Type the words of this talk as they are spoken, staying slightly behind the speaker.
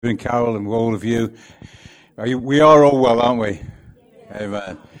And Carol and all of you. We are all well, aren't we?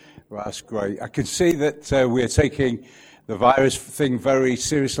 Amen. Well, that's great. I can see that we're taking the virus thing very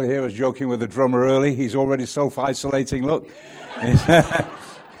seriously here. I was joking with the drummer early. He's already self-isolating. Look.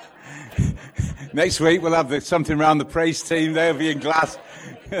 Next week we'll have something around the praise team. They'll be in glass.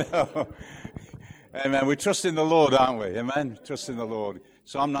 Amen. We trust in the Lord, aren't we? Amen. Trust in the Lord.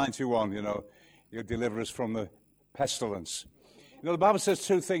 Psalm 91, He'll deliver us from the pestilence. The Bible says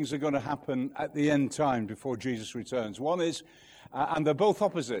two things are going to happen at the end time before Jesus returns. One is, and they're both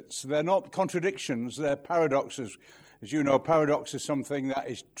opposites. They're not contradictions, they're paradoxes. As you know, paradox is something that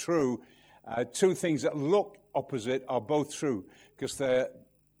is true. Two things that look opposite are both true because they're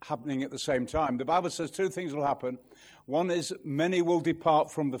happening at the same time. The Bible says two things will happen. One is, many will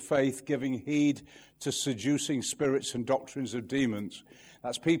depart from the faith, giving heed to seducing spirits and doctrines of demons.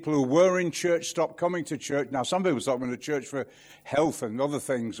 That's people who were in church, stop coming to church. Now, some people stop coming to church for health and other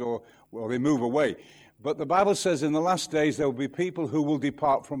things, or they move away. But the Bible says in the last days there will be people who will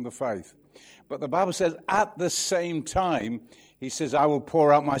depart from the faith. But the Bible says at the same time, he says, I will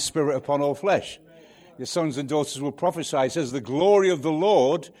pour out my spirit upon all flesh. Your sons and daughters will prophesy. He says, the glory of the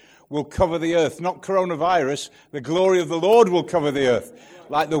Lord will cover the earth. Not coronavirus. The glory of the Lord will cover the earth,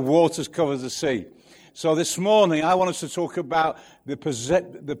 like the waters cover the sea. So this morning, I want us to talk about the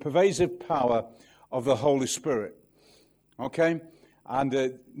pervasive power of the Holy Spirit. Okay? And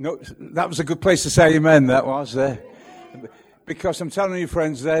that was a good place to say amen, that was there. Because I'm telling you,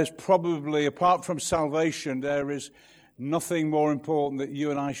 friends, there's probably, apart from salvation, there is nothing more important that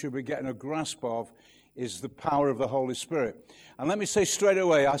you and I should be getting a grasp of, is the power of the Holy Spirit. And let me say straight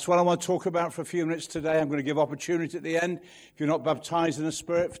away, that's what I want to talk about for a few minutes today. I'm going to give opportunity at the end, if you're not baptized in the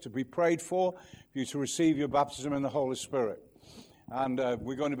Spirit, to be prayed for you to receive your baptism in the Holy Spirit. And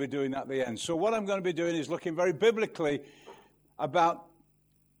we're going to be doing that at the end. So what I'm going to be doing is looking very biblically about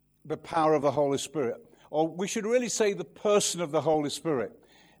the power of the Holy Spirit. Or we should really say the person of the Holy Spirit.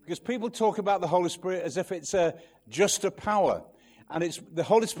 Because people talk about the Holy Spirit as if it's just a power. And the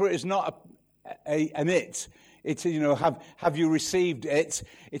Holy Spirit is not an it. It's, have you received it?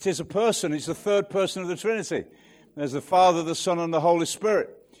 It is a person. It's the third person of the Trinity. There's the Father, the Son, and the Holy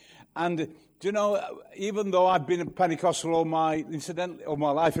Spirit. And even though I've been a Pentecostal all my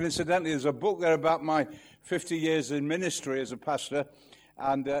life, and incidentally, there's a book there about my 50 years in ministry as a pastor,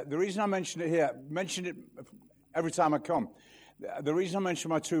 and the reason I mention it here, mention it every time I come, the reason I mention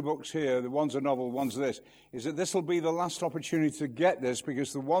my two books here, the one's a novel, one's this, is that this will be the last opportunity to get this,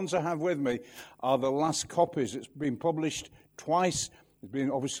 because the ones I have with me are the last copies. It's been published twice. It's been,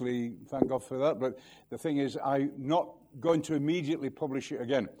 obviously, thank God for that, but the thing is, I'm not going to immediately publish it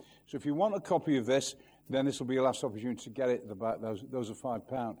again. So if you want a copy of this, then this will be your last opportunity to get it. About those are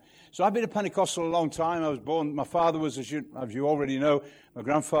 £5. So I've been a Pentecostal a long time. I was born, my father was, as you already know, my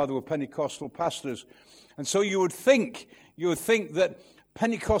grandfather were Pentecostal pastors. And so you would think that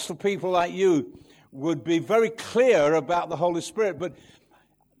Pentecostal people like you would be very clear about the Holy Spirit. But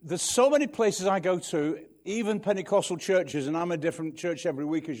there's so many places I go to, even Pentecostal churches, and I'm a different church every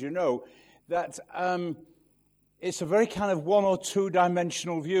week, as you know, that it's a very kind of one or two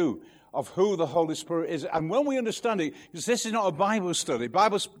dimensional view of who the Holy Spirit is. And when we understand it, because this is not a Bible study.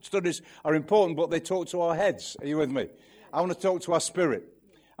 Bible studies are important, but they talk to our heads. Are you with me? I want to talk to our spirit.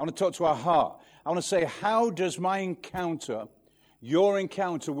 I want to talk to our heart. I want to say, how does my encounter, your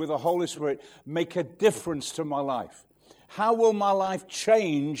encounter with the Holy Spirit, make a difference to my life? How will my life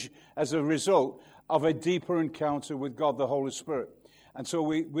change as a result of a deeper encounter with God, the Holy Spirit? And so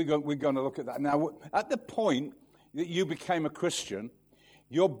we're going to look at that. Now, at the point that you became a Christian,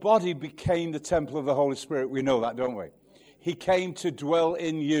 your body became the temple of the Holy Spirit. We know that, don't we? He came to dwell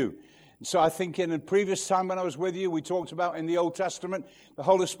in you. And so I think in a previous time when I was with you, we talked about in the Old Testament, the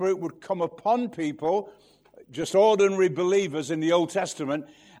Holy Spirit would come upon people, just ordinary believers in the Old Testament,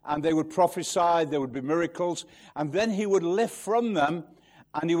 and they would prophesy, there would be miracles, and then he would lift from them,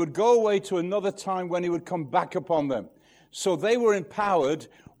 and he would go away to another time when he would come back upon them. So they were empowered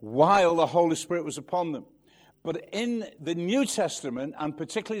while the Holy Spirit was upon them. But in the New Testament, and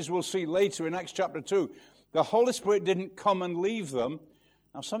particularly as we'll see later in Acts chapter 2, the Holy Spirit didn't come and leave them.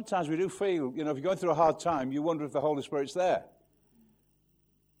 Now, sometimes we do feel, if you're going through a hard time, you wonder if the Holy Spirit's there.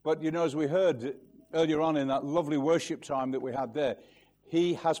 But, as we heard earlier on in that lovely worship time that we had there,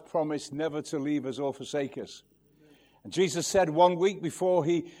 he has promised never to leave us or forsake us. And Jesus said 1 week before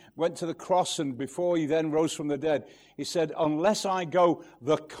he went to the cross and before he then rose from the dead, he said, unless I go,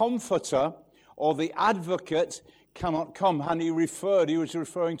 the Comforter or the Advocate cannot come. And he was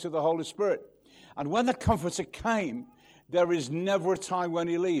referring to the Holy Spirit. And when the Comforter came, there is never a time when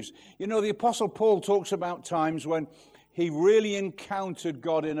he leaves. The Apostle Paul talks about times when he really encountered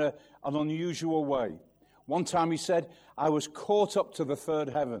God in an unusual way. One time he said, I was caught up to the third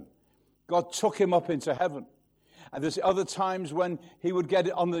heaven. God took him up into heaven. And there's other times when he would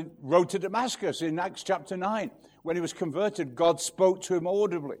get on the road to Damascus in Acts chapter 9. When he was converted, God spoke to him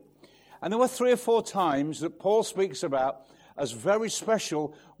audibly. And there were 3 or 4 times that Paul speaks about as very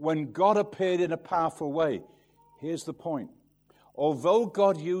special when God appeared in a powerful way. Here's the point. Although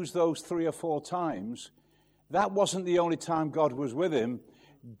God used those 3 or 4 times, that wasn't the only time God was with him.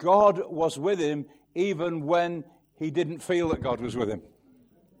 God was with him even when he didn't feel that God was with him.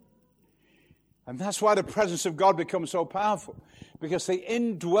 And that's why the presence of God becomes so powerful. Because the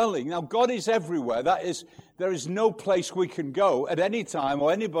indwelling, now God is everywhere. That is, there is no place we can go at any time,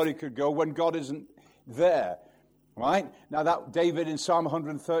 or anybody could go when God isn't there. Right? Now that David in Psalm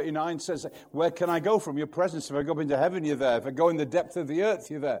 139 says, where can I go from your presence? If I go up into heaven, you're there. If I go in the depth of the earth,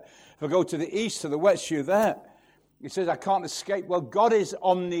 you're there. If I go to the east, to the west, you're there. He says, I can't escape. Well, God is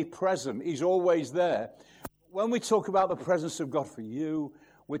omnipresent. He's always there. When we talk about the presence of God for you,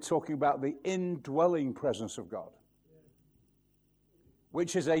 we're talking about the indwelling presence of God,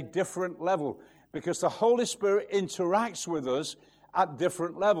 which is a different level, because the Holy Spirit interacts with us at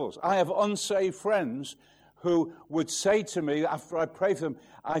different levels. I have unsaved friends who would say to me after I pray for them,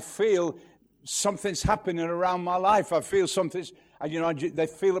 I feel something's happening around my life. I feel something's, they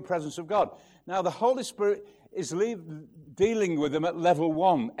feel the presence of God. Now, the Holy Spirit is dealing with them at level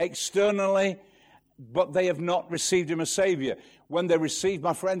 1, externally, but they have not received him as Savior. When they receive,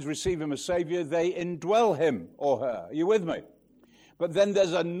 my friends receive him as Savior, they indwell him or her. Are you with me? But then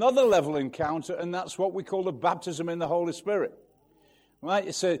there's another level encounter, and that's what we call the baptism in the Holy Spirit. Right?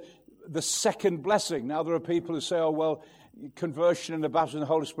 It's the second blessing. Now, there are people who say, oh, well, conversion and the baptism in the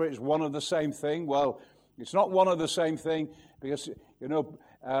Holy Spirit is one of the same thing. Well, it's not one of the same thing, because,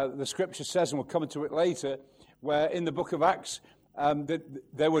 the Scripture says, and we'll come to it later, where in the book of Acts,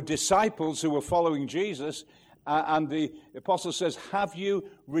 there were disciples who were following Jesus, and the apostle says, have you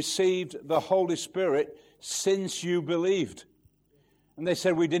received the Holy Spirit since you believed? And they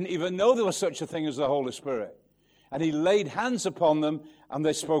said, we didn't even know there was such a thing as the Holy Spirit. And he laid hands upon them, and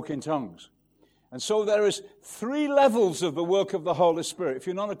they spoke in tongues. And so there is 3 levels of the work of the Holy Spirit. If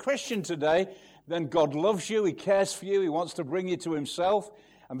you're not a Christian today, then God loves you, he cares for you, he wants to bring you to himself.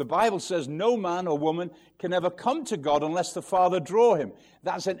 And the Bible says no man or woman can ever come to God unless the Father draw him.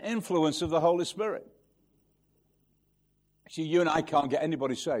 That's an influence of the Holy Spirit. See, you and I can't get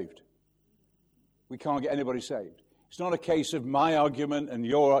anybody saved. We can't get anybody saved. It's not a case of my argument and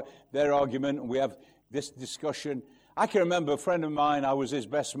their argument, and we have this discussion. I can remember a friend of mine, I was his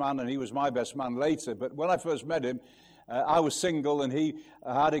best man, and he was my best man later. But when I first met him, I was single, and he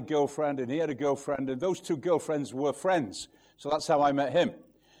had a girlfriend, and he had a girlfriend, and those 2 girlfriends were friends. So that's how I met him.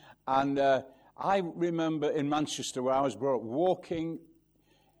 And I remember in Manchester, where I was brought up, walking,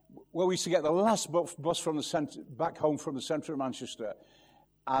 where we used to get the last bus from the centre, back home from the centre of Manchester.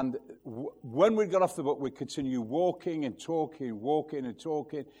 And when we got off the bus, we'd continue walking and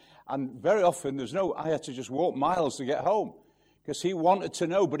talking. And very often, I had to just walk miles to get home, because he wanted to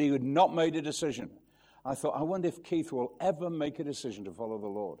know, but he had not made a decision. I thought, I wonder if Keith will ever make a decision to follow the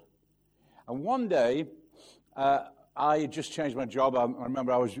Lord. And one day, I had just changed my job. I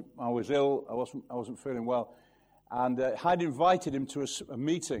remember I was ill. I wasn't feeling well. And I'd invited him to a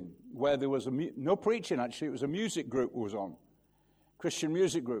meeting where there was no preaching, actually. It was a music group who was on, Christian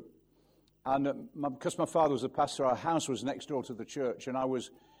music group. And because my father was a pastor, our house was next door to the church, and I was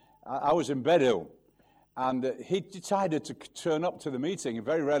in bed ill. And he decided to turn up to the meeting. He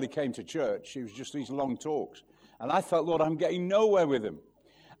very rarely came to church. It was just these long talks. And I thought, Lord, I'm getting nowhere with him.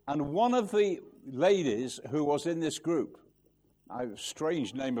 And one of the ladies who was in this group, a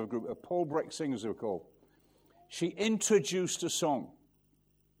strange name of a group, Paul Breck Singers they were called, she introduced a song.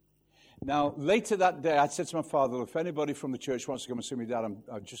 Now, later that day, I said to my father, if anybody from the church wants to come and see me, Dad,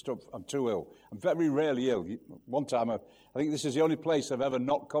 I'm too ill. I'm very rarely ill. One time, I think this is the only place I've ever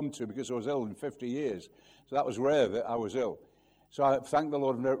not come to because I was ill in 50 years. So that was rare that I was ill. So I thank the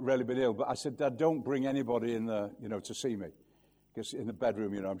Lord I've rarely been ill. But I said, Dad, don't bring anybody in to see me. Because in the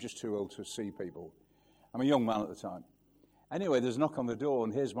bedroom, I'm just too ill to see people. I'm a young man at the time. Anyway, there's a knock on the door,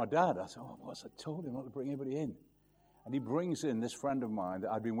 and here's my dad. I said, what's I told him not to bring anybody in? And he brings in this friend of mine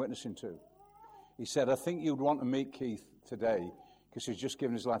that I'd been witnessing to. He said, I think you'd want to meet Keith today because he's just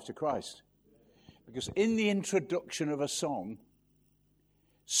given his life to Christ. Because in the introduction of a song,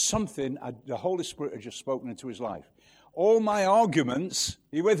 the Holy Spirit had just spoken into his life. All my arguments,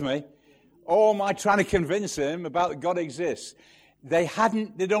 are you with me? All my trying to convince him about that God exists,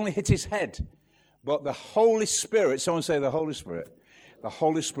 they'd only hit his head. But the Holy Spirit, someone say the Holy Spirit. The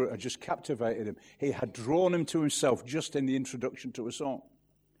Holy Spirit had just captivated him. He had drawn him to himself just in the introduction to a song.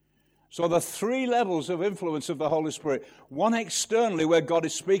 So the three levels of influence of the Holy Spirit. One externally where God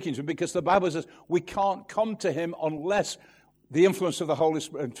is speaking to him, because the Bible says we can't come to him unless the influence of the Holy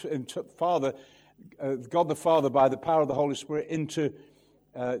Spirit and Father, God the Father by the power of the Holy Spirit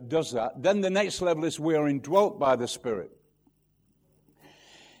does that. Then the next level is we are indwelt by the Spirit.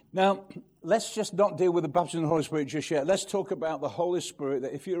 Now, let's just not deal with the baptism of the Holy Spirit just yet. Let's talk about the Holy Spirit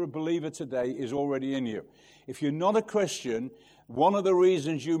that if you're a believer today is already in you. If you're not a Christian, one of the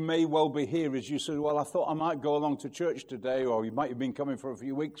reasons you may well be here is you said, well, I thought I might go along to church today, or you might have been coming for a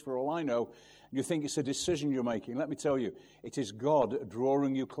few weeks for all I know. You think it's a decision you're making. Let me tell you, it is God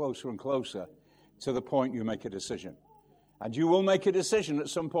drawing you closer and closer to the point you make a decision. And you will make a decision at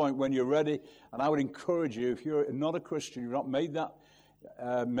some point when you're ready. And I would encourage you, if you're not a Christian, you've not made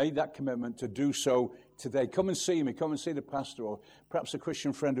that commitment to do so today. Come and see me. Come and see the pastor, or perhaps a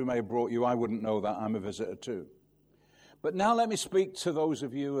Christian friend who may have brought you. I wouldn't know that. I'm a visitor too. But now let me speak to those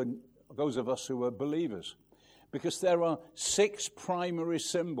of you and those of us who are believers, because there are 6 primary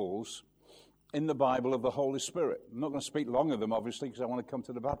symbols in the Bible of the Holy Spirit. I'm not going to speak long of them, obviously, because I want to come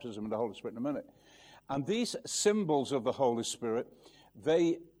to the baptism of the Holy Spirit in a minute. And these symbols of the Holy Spirit,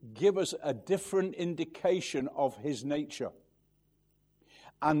 they give us a different indication of his nature.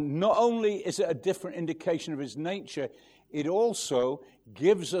 And not only is it a different indication of his nature, it also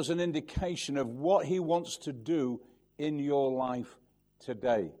gives us an indication of what he wants to do in your life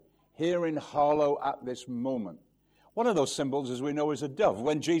today, here in Harlow at this moment. One of those symbols, as we know, is a dove.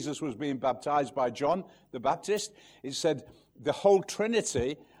 When Jesus was being baptized by John the Baptist, it said the whole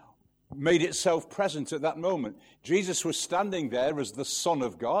Trinity made itself present at that moment. Jesus was standing there as the Son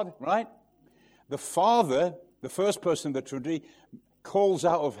of God, right? The Father, the first person of the Trinity, calls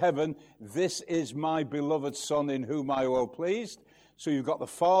out of heaven, "This is my beloved Son in whom I am well pleased." So you've got the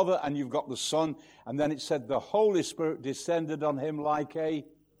Father and you've got the Son. And then it said the Holy Spirit descended on him like a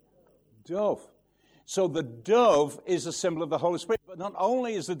dove. So the dove is a symbol of the Holy Spirit. But not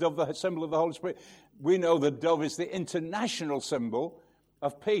only is the dove the symbol of the Holy Spirit, we know the dove is the international symbol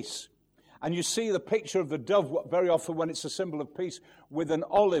of peace. And you see the picture of the dove very often when it's a symbol of peace with an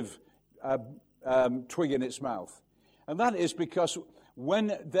olive twig in its mouth. And that is because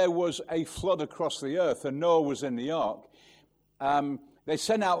when there was a flood across the earth and Noah was in the ark, they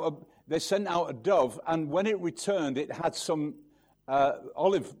sent out a dove, and when it returned, it had some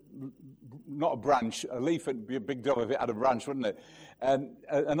olive, not a branch, a leaf. It'd be a big dove if it had a branch, wouldn't it?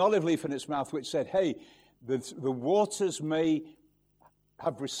 An olive leaf in its mouth, which said, "Hey, the waters may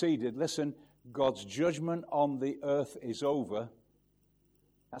have receded. Listen, God's judgment on the earth is over."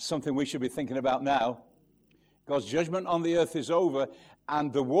 That's something we should be thinking about now. God's judgment on the earth is over,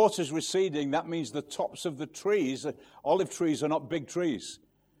 and the water's receding. That means the tops of the trees, olive trees are not big trees.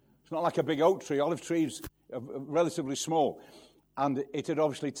 It's not like a big oak tree. Olive trees are relatively small. And it had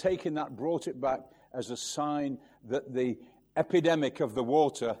obviously taken that, brought it back as a sign that the epidemic of the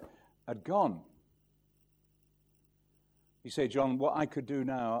water had gone. You say, John, what I could do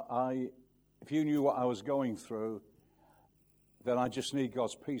now, if you knew what I was going through, then I just need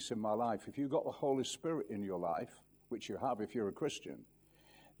God's peace in my life. If you've got the Holy Spirit in your life, which you have if you're a Christian,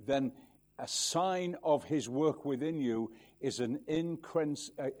 then a sign of his work within you is an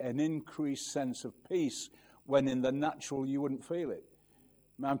increased sense of peace when in the natural you wouldn't feel it.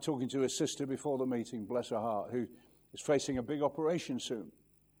 I'm talking to a sister before the meeting, bless her heart, who is facing a big operation soon.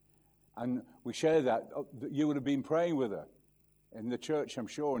 And we share that. You would have been praying with her in the church, I'm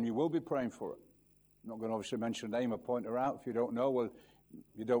sure, and you will be praying for her. I'm not going to obviously mention her name or point her out. If you don't know, well,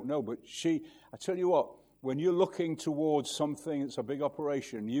 you don't know. But I tell you what, when you're looking towards something that's a big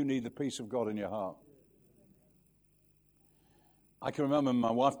operation, you need the peace of God in your heart. I can remember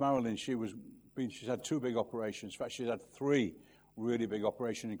my wife, Marilyn, she's had 2 big operations. In fact, she's had 3 really big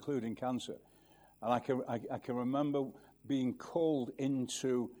operations, including cancer. And I can remember being called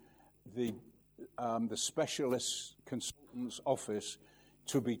into the specialist consultant's office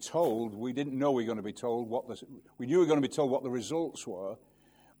to be told. We didn't know we were going to be told we knew we were going to be told what the results were,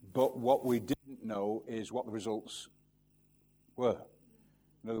 but what we didn't know is what the results were.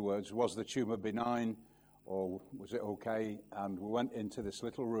 In other words, was the tumor benign or was it okay? And we went into this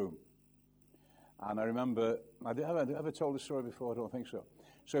little room. And I remember, have I ever told this story before? I don't think so.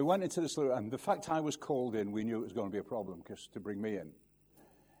 So we went into this little room, and the fact I was called in, we knew it was going to be a problem to bring me in.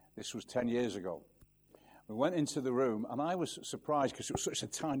 This was 10 years ago. We went into the room, and I was surprised because it was such a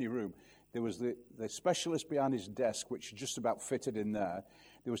tiny room. There was the specialist behind his desk, which just about fitted in there.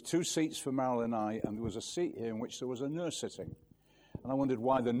 There was 2 seats for Marilyn and I, and there was a seat here in which there was a nurse sitting. And I wondered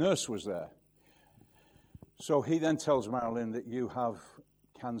why the nurse was there. So he then tells Marilyn that you have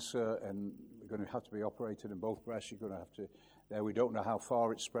cancer and you're going to have to be operated in both breasts. You're going to have to, we don't know how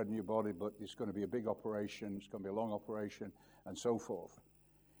far it's spread in your body, but it's going to be a big operation. It's going to be a long operation and so forth.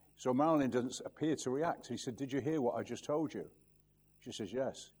 So Marilyn doesn't appear to react. He said, did you hear what I just told you? She says,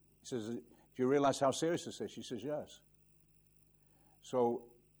 yes. He says, do you realize how serious this is? She says, yes. So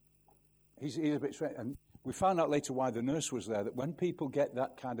he's a bit strange. And we found out later why the nurse was there, that when people get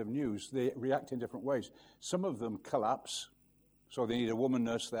that kind of news, they react in different ways. Some of them collapse, so they need a woman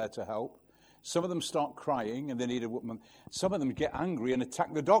nurse there to help. Some of them start crying, and they need a woman. Some of them get angry and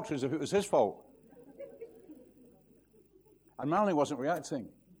attack the doctor as if it was his fault. And Marilyn wasn't reacting.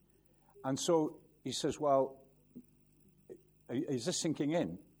 And so he says, well, is this sinking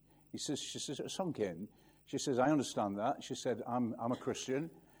in? She says, it's sunk in. She says, I understand that. She said, I'm a Christian.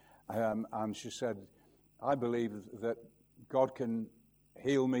 And she said, I believe that God can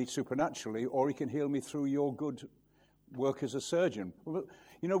heal me supernaturally, or he can heal me through your good work as a surgeon.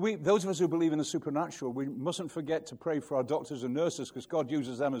 You know, those of us who believe in the supernatural, we mustn't forget to pray for our doctors and nurses, because God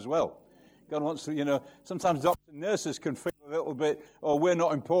uses them as well. God wants to, sometimes doctors and nurses can feel a little bit, oh, we're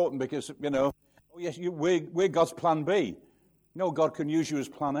not important because, oh, yes, we're God's plan B. No, God can use you as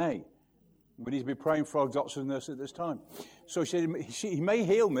plan A. We need to be praying for our doctors and nurses at this time. So she said, he may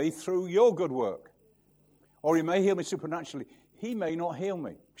heal me through your good work, or he may heal me supernaturally. He may not heal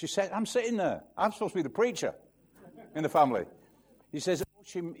me. She said, I'm sitting there. I'm supposed to be the preacher in the family. He says,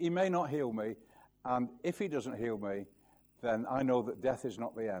 he may not heal me, and if he doesn't heal me, then I know that death is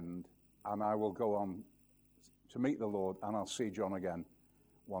not the end, and I will go on to meet the Lord, and I'll see John again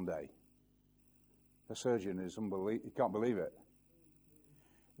one day. The surgeon is unbelievable. You can't believe it.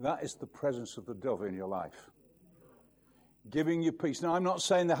 That is the presence of the dove in your life, giving you peace. Now, I'm not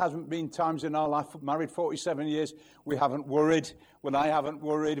saying there hasn't been times in our life, married 47 years, we haven't worried, when I haven't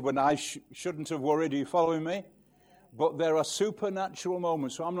worried, when I shouldn't have worried. Are you following me? But there are supernatural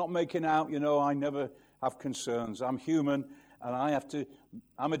moments. So I'm not making out, I never have concerns. I'm human, and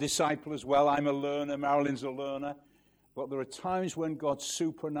I'm a disciple as well. I'm a learner. Marilyn's a learner. But there are times when God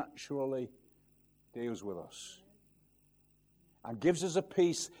supernaturally deals with us and gives us a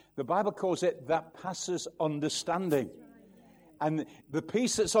peace. The Bible calls it that passes understanding. And the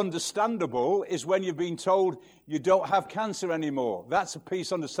peace that's understandable is when you've been told you don't have cancer anymore. That's a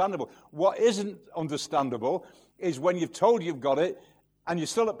peace understandable. What isn't understandable is when you've told you've got it and you're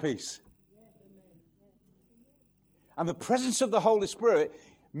still at peace. And the presence of the Holy Spirit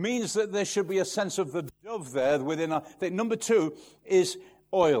means that there should be a sense of the dove there within our... Number 2 is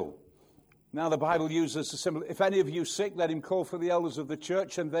oil. Now the Bible uses a symbol. If any of you sick, let him call for the elders of the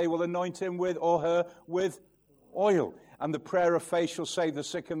church, and they will anoint him with, or her, with oil. And the prayer of faith shall save the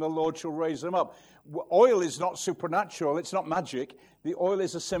sick, and the Lord shall raise them up. Oil is not supernatural. It's not magic. The oil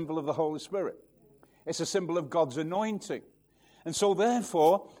is a symbol of the Holy Spirit. It's a symbol of God's anointing. And so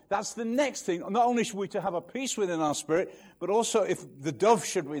therefore, that's the next thing. Not only should we to have a peace within our spirit, but also if the dove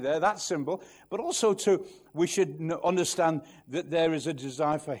should be there, that symbol, but also we should understand that there is a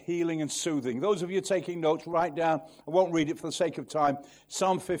desire for healing and soothing. Those of you taking notes, write down, I won't read it for the sake of time,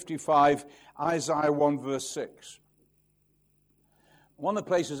 Psalm 55, Isaiah 1 verse 6. One of the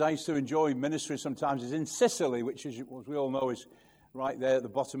places I used to enjoy ministry sometimes is in Sicily, which is, as we all know, is right there at the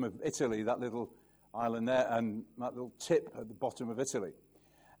bottom of Italy, that little island there, and that little tip at the bottom of Italy.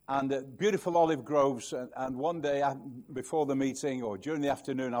 And beautiful olive groves. And one day before the meeting, or during the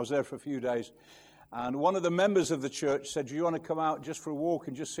afternoon, I was there for a few days, and one of the members of the church said, do you want to come out just for a walk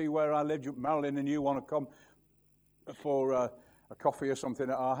and just see where I live? Marilyn and you want to come for a coffee or something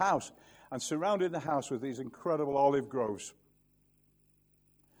at our house? And surrounding the house with these incredible olive groves.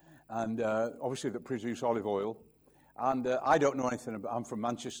 And obviously that produce olive oil. And I don't know anything about, I'm from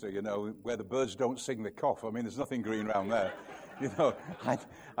Manchester, where the birds don't sing the cough. I mean, there's nothing green around there.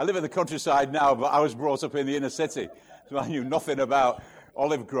 I live in the countryside now, but I was brought up in the inner city. So I knew nothing about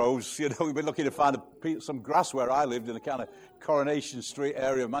olive groves. We've been looking to find some grass where I lived in the kind of Coronation Street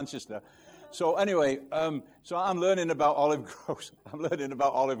area of Manchester. So anyway, so I'm learning about olive groves.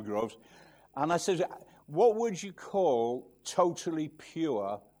 And I said, what would you call totally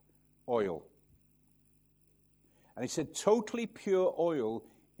pure oil? And he said, totally pure oil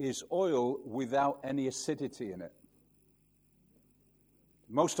is oil without any acidity in it.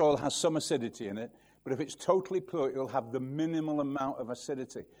 Most oil has some acidity in it, but if it's totally pure, it'll have the minimal amount of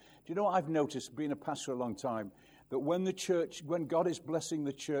acidity. Do you know what I've noticed, being a pastor a long time, that when God is blessing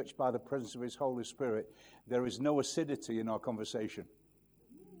the church by the presence of his Holy Spirit, there is no acidity in our conversation.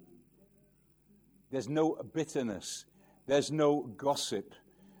 There's no bitterness. There's no gossip.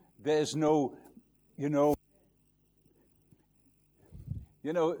 There's no,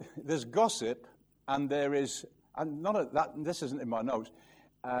 there's gossip And there is, and none of that, this isn't in my notes,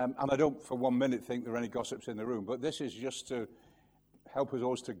 and I don't for 1 minute think there are any gossips in the room, but this is just to help us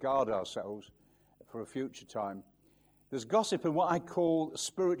always to guard ourselves for a future time. There's gossip and what I call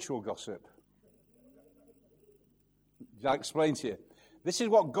spiritual gossip. I'll explain to you. This is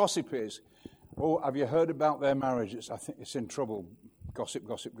what gossip is. Oh, have you heard about their marriage? I think it's in trouble. Gossip,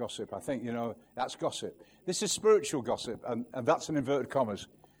 gossip, gossip. I think, that's gossip. This is spiritual gossip, and that's in inverted commas.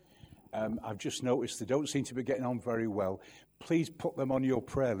 I've just noticed they don't seem to be getting on very well. Please put them on your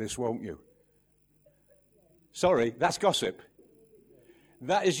prayer list, won't you? Sorry, that's gossip.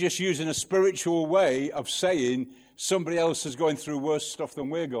 That is just using a spiritual way of saying somebody else is going through worse stuff than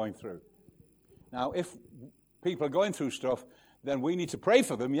we're going through. Now, if people are going through stuff, then we need to pray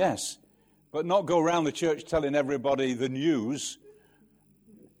for them, yes, but not go around the church telling everybody the news,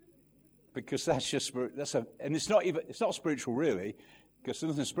 because that's just and it's not spiritual really, because there's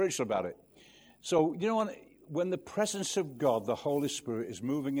nothing spiritual about it. So when the presence of God, the Holy Spirit, is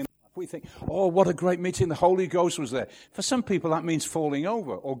moving in, we think, oh, what a great meeting, the Holy Ghost was there. For some people, that means falling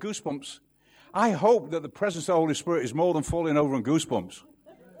over or goosebumps. I hope that the presence of the Holy Spirit is more than falling over and goosebumps,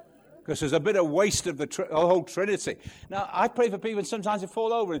 because there's a bit of waste of the whole Trinity. Now, I pray for people, and sometimes they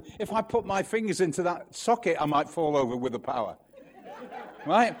fall over. And if I put my fingers into that socket, I might fall over with the power.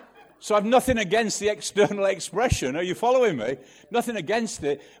 Right? So I've nothing against the external expression. Are you following me? Nothing against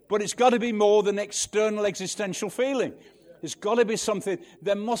it. But it's got to be more than external existential feeling. It's got to be something.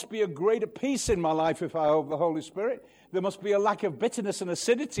 There must be a greater peace in my life if I have the Holy Spirit. There must be a lack of bitterness and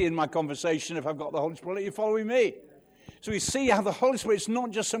acidity in my conversation if I've got the Holy Spirit. Are you following me? So we see how the Holy Spirit is not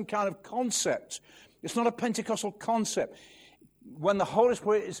just some kind of concept. It's not a Pentecostal concept. When the Holy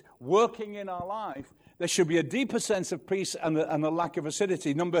Spirit is working in our life, there should be a deeper sense of peace and a lack of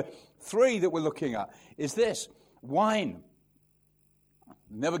acidity. Number 3 that we're looking at is this: wine.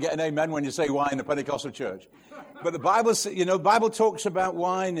 Never get an amen when you say wine in a Pentecostal church. But the Bible talks about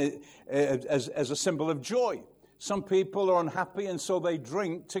wine as a symbol of joy. Some people are unhappy, and so they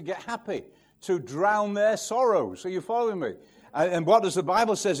drink to get happy, to drown their sorrows. Are you following me? And what does the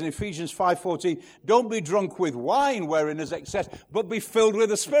Bible says in Ephesians 5:14? Don't be drunk with wine wherein is excess, but be filled with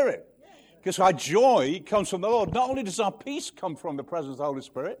the Spirit. Because our joy comes from the Lord. Not only does our peace come from the presence of the Holy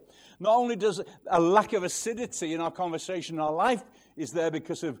Spirit, not only does a lack of acidity in our conversation, our life is there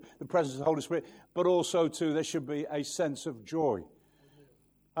because of the presence of the Holy Spirit, but also, too, there should be a sense of joy.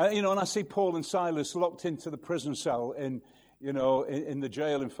 And I see Paul and Silas locked into the prison cell in the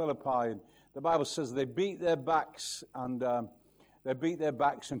jail in Philippi. And the Bible says they beat their backs until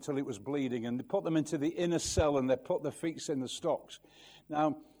it was bleeding. And they put them into the inner cell and they put their feet in the stocks.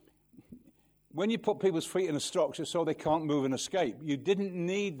 Now, when you put people's feet in the stocks, it's so they can't move and escape. You didn't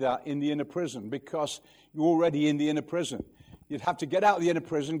need that in the inner prison because you're already in the inner prison. You'd have to get out of the inner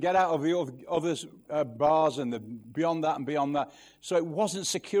prison, get out of the other bars and beyond that and beyond that. So it wasn't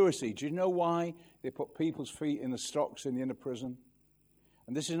security. Do you know why they put people's feet in the stocks in the inner prison?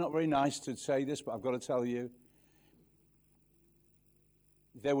 And this is not very nice to say this, but I've got to tell you.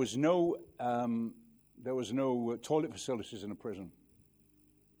 There was no toilet facilities in a prison.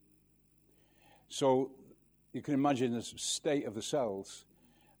 So you can imagine the state of the cells.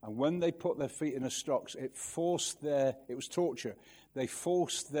 And when they put their feet in the stocks, it was torture. They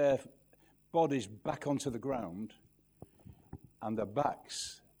forced their bodies back onto the ground, and their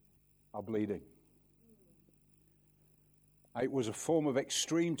backs are bleeding. It was a form of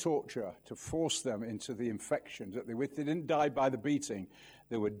extreme torture to force them into the infections that they didn't die by the beating,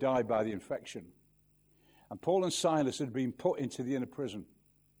 they would die by the infection. And Paul and Silas had been put into the inner prison.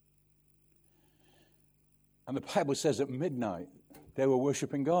 And the Bible says at midnight, they were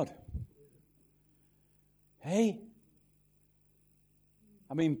worshiping God. Hey?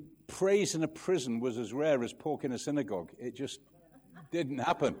 Praise in a prison was as rare as pork in a synagogue. It just didn't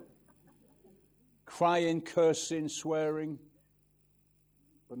happen. Crying, cursing, swearing,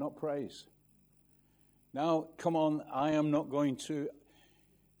 but not praise. Now, come on, I am not going to,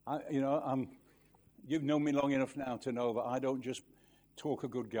 you've known me long enough now to know that I don't just talk a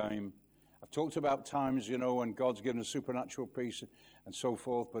good game. I've talked about times, when God's given us supernatural peace and so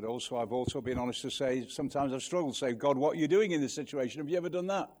forth, but I've also been honest to say sometimes I've struggled to say, God, what are you doing in this situation? Have you ever done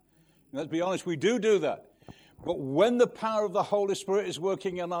that? And let's be honest, we do that. But when the power of the Holy Spirit is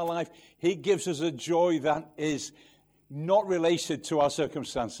working in our life, He gives us a joy that is not related to our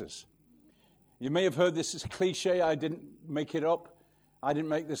circumstances. You may have heard this as a cliche. I didn't make it up. I didn't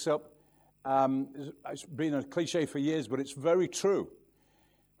make this up. It's been a cliche for years, but it's very true.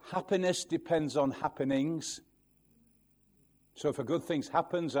 Happiness depends on happenings. So if a good thing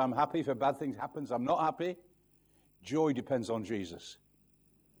happens, I'm happy. If a bad thing happens, I'm not happy. Joy depends on Jesus.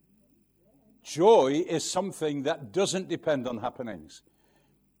 Joy is something that doesn't depend on happenings.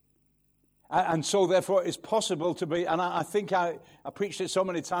 And so, therefore, it's possible to be, and I think I preached it so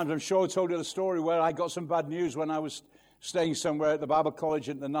many times, I'm sure I told you the story where I got some bad news when I was staying somewhere at the Bible college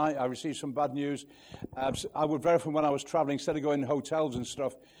at the night. I received some bad news. I would very often, when I was traveling, instead of going to hotels and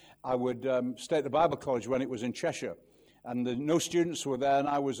stuff, I would stay at the Bible college when it was in Cheshire. And no students were there, and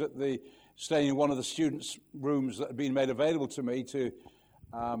I was staying in one of the students' rooms that had been made available to me to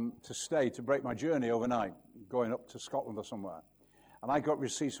stay, to break my journey overnight, going up to Scotland or somewhere. And I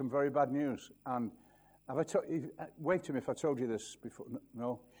received some very bad news. And wave to me if I told you this before.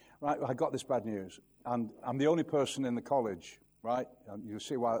 No? Right, I got this bad news. And I'm the only person in the college, right? And you'll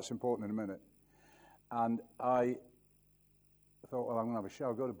see why that's important in a minute. And I thought, well, I'm going to have a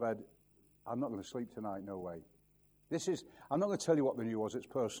shower, go to bed. I'm not going to sleep tonight, no way. I'm not going to tell you what the news was, it's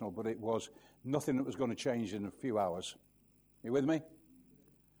personal, but it was nothing that was going to change in a few hours. You with me?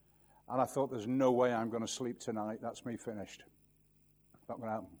 And I thought, there's no way I'm going to sleep tonight. That's me finished. Not going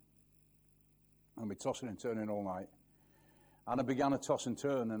to happen. I'm going to be tossing and turning all night. And I began to toss and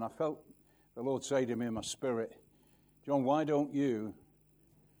turn, and I felt the Lord say to me in my spirit, John, why don't you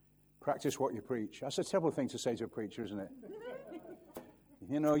practice what you preach? That's a terrible thing to say to a preacher, isn't it?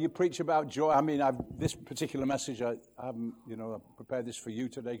 You know, you preach about joy. I mean, this particular message, I haven't, I've prepared this for you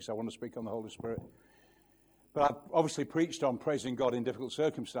today because I want to speak on the Holy Spirit. But I've obviously preached on praising God in difficult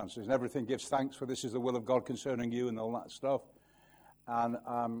circumstances, and everything gives thanks, for this is the will of God concerning you and all that stuff. And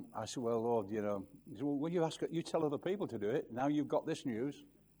I said, well, Lord, he said, well, will you tell other people to do it? Now you've got this news.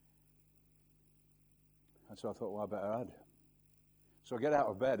 And so I thought, well, I better add. So I get out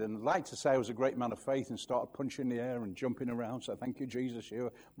of bed, and I'd like to say I was a great man of faith and started punching the air and jumping around. So thank you, Jesus,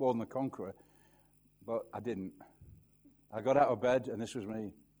 you're more than a conqueror. But I didn't. I got out of bed, and this was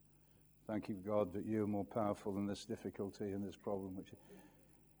me. Thank you, God, that you're more powerful than this difficulty and this problem.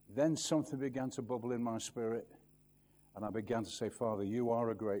 Then something began to bubble in my spirit. And I began to say, Father, you are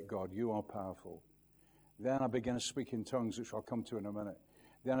a great God. You are powerful. Then I began to speak in tongues, which I'll come to in a minute.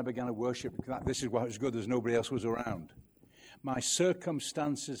 Then I began to worship. This is why it was good. There's nobody else was around. My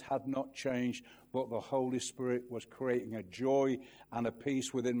circumstances had not changed, but the Holy Spirit was creating a joy and a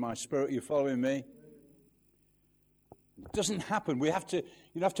peace within my spirit. Are you following me? It doesn't happen. You have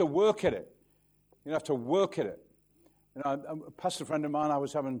to work at it. You have to work at it. A pastor friend of mine, I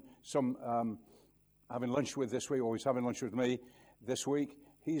was having lunch with this week, or he's having lunch with me this week.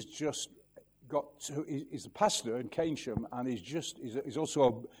 He's a pastor in Keynsham, and he's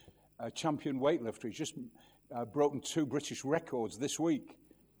also a champion weightlifter. He's just broken 2 British records this week.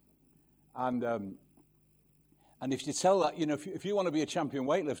 And if you tell that, if you want to be a champion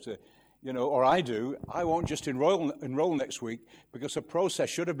weightlifter, or I do, I won't just enroll next week, because a process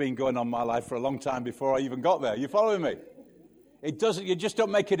should have been going on in my life for a long time before I even got there. You following me? It doesn't. You just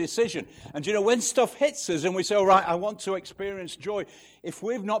don't make a decision. And when stuff hits us and we say, all right, I want to experience joy, if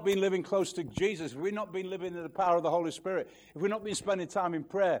we've not been living close to Jesus, if we've not been living in the power of the Holy Spirit, if we've not been spending time in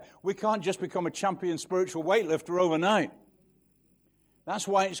prayer, we can't just become a champion spiritual weightlifter overnight. That's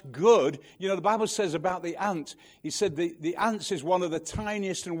why it's good. The Bible says about the ant, he said the ant is one of the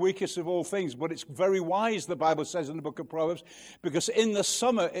tiniest and weakest of all things, but it's very wise, the Bible says in the book of Proverbs, because in the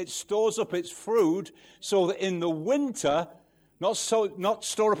summer it stores up its food so that in the winter, not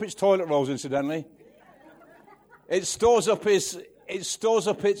store up its toilet rolls, incidentally. It stores up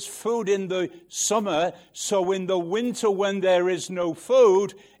its food in the summer, so in the winter when there is no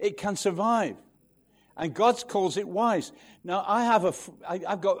food, it can survive. And God calls it wise. Now,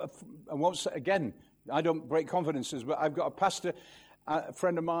 I've got I won't say again, I don't break confidences, but I've got a pastor, a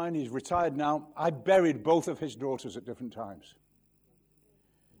friend of mine, he's retired now. I buried both of his daughters at different times.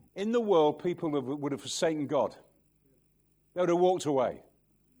 In the world, people would have forsaken God. They would have walked away.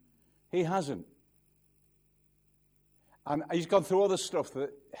 He hasn't. And he's gone through other stuff,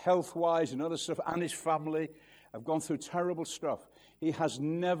 that health-wise and other stuff, and his family have gone through terrible stuff. He has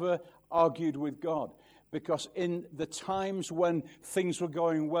never argued with God, because in the times when things were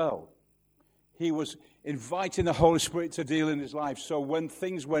going well, he was inviting the Holy Spirit to deal in his life. So when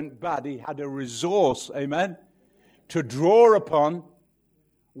things went bad, he had a resource, amen, to draw upon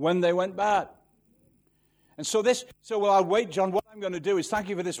when they went bad. And so I'll wait, John. What I'm going to do is thank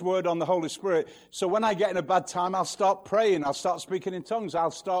you for this word on the Holy Spirit. So when I get in a bad time, I'll start praying. I'll start speaking in tongues.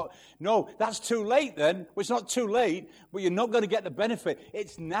 No, that's too late then. Well, it's not too late, but you're not going to get the benefit.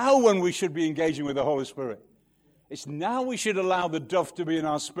 It's now when we should be engaging with the Holy Spirit. It's now we should allow the dove to be in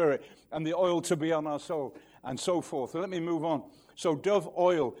our spirit and the oil to be on our soul and so forth. So let me move on. So dove,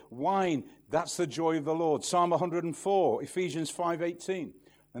 oil, wine, that's the joy of the Lord. Psalm 104, Ephesians 5:18.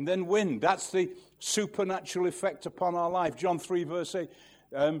 And then wind, that's the supernatural effect upon our life. John 3, verse 8.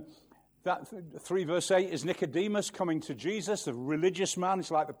 That 3 verse 8 is Nicodemus coming to Jesus, a religious man. It's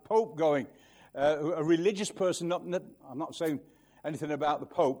like the Pope going. A religious person, I'm not saying anything about the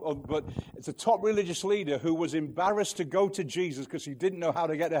Pope, but it's a top religious leader who was embarrassed to go to Jesus because he didn't know how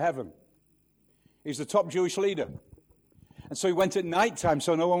to get to heaven. He's the top Jewish leader. And so he went at night time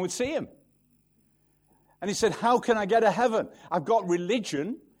so no one would see him. And he said, how can I get to heaven? I've got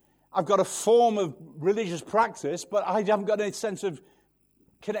religion. I've got a form of religious practice, but I haven't got any sense of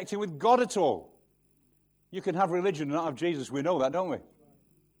connecting with God at all. You can have religion and not have Jesus. We know that, don't we?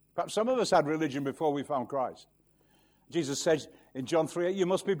 Perhaps some of us had religion before we found Christ. Jesus says in John 3:8, you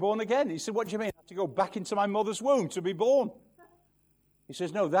must be born again. He said, what do you mean? I have to go back into my mother's womb to be born. He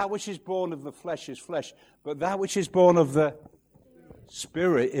says, no, that which is born of the flesh is flesh, but that which is born of the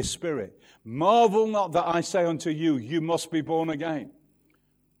Spirit is spirit. Marvel not that I say unto you, you must be born again.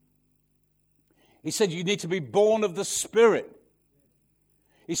 He said, you need to be born of the Spirit.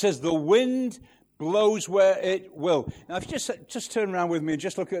 He says, the wind blows where it will. Now, if you just turn around with me and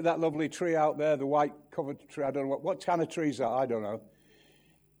just look at that lovely tree out there, the white covered tree. I don't know what kind of tree is that? I don't know.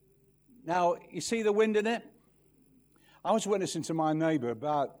 Now, you see the wind in it? I was witnessing to my neighbor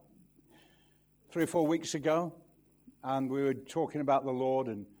about 3 or 4 weeks ago, and we were talking about the Lord,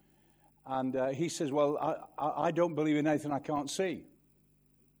 and he says, well, I don't believe in anything I can't see.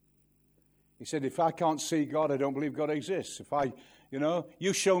 He said, if I can't see God, I don't believe God exists. If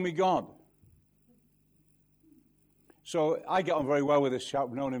you show me God. So I get on very well with this chap.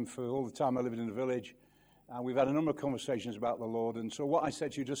 I've known him for all the time I lived in the village. And we've had a number of conversations about the Lord. And so what I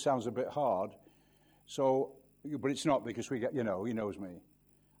said to you just sounds a bit hard. But it's not, because he knows me.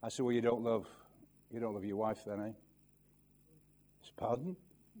 I said, well, you don't love your wife then, eh? He said, pardon?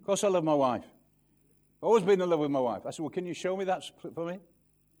 Of course I love my wife. I've always been in love with my wife. I said, well, can you show me that for me?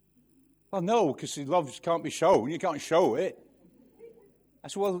 Well, no, because love can't be shown. You can't show it. I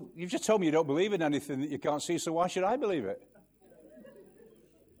said, well, you've just told me you don't believe in anything that you can't see, so why should I believe it?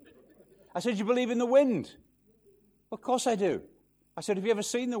 I said, you believe in the wind? Well, of course I do. I said, have you ever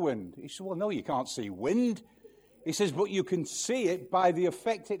seen the wind? He said, well, no, you can't see wind. He says, but you can see it by the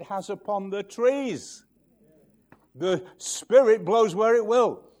effect it has upon the trees. The Spirit blows where it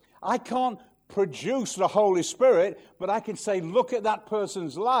will. I can't produce the Holy Spirit, but I can say, look at that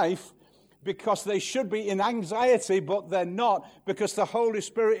person's life, because they should be in anxiety, but they're not, because the Holy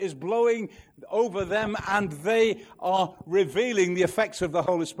Spirit is blowing over them and they are revealing the effects of the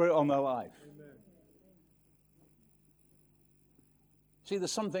Holy Spirit on their life. Amen. See,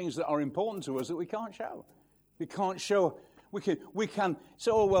 there's some things that are important to us that we can't show. We can't show. We can say,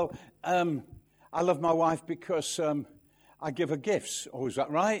 oh, well, I love my wife because I give her gifts. Oh, is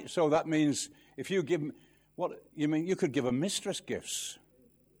that right? So that means if you give, what you mean? You could give a mistress gifts.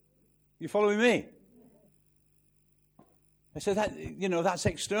 You following me? I said, that's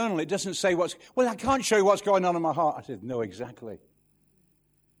external. It doesn't say I can't show you what's going on in my heart. I said, no, exactly.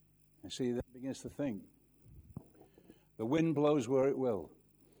 And see, that begins to think. The wind blows where it will.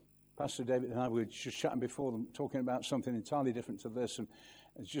 Pastor David and I were just chatting before them, talking about something entirely different to this, and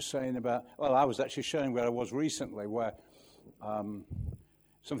just saying about, I was actually sharing where I was recently, where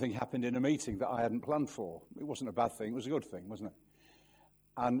something happened in a meeting that I hadn't planned for. It wasn't a bad thing. It was a good thing, wasn't it?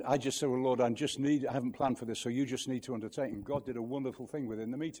 And I just said, well, Lord, I haven't planned for this, so you just need to undertake. And God did a wonderful thing within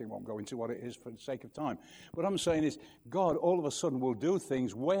the meeting. I won't go into what it is for the sake of time. What I'm saying is, God all of a sudden will do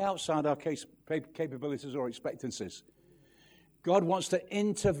things way outside our capabilities or expectancies. God wants to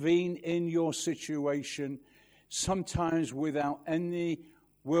intervene in your situation, sometimes without any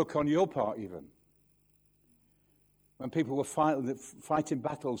work on your part even. When people were fighting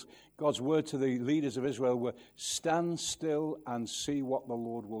battles, God's word to the leaders of Israel were, stand still and see what the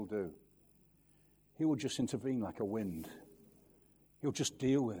Lord will do. He will just intervene like a wind. He'll just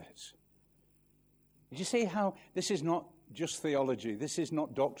deal with it. Did you see how this is not just theology? This is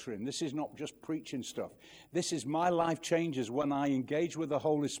not doctrine. This is not just preaching stuff. This is my life changes when I engage with the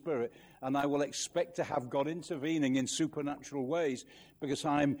Holy Spirit, and I will expect to have God intervening in supernatural ways because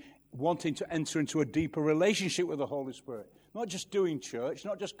I'm wanting to enter into a deeper relationship with the Holy Spirit. Not just doing church,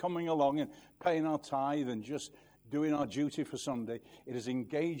 not just coming along and paying our tithe and just doing our duty for Sunday. It is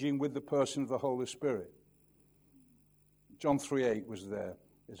engaging with the person of the Holy Spirit. John 3:8 was there.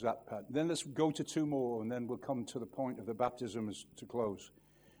 Is that part? Then let's go to 2 more, and then we'll come to the point of the baptism to close.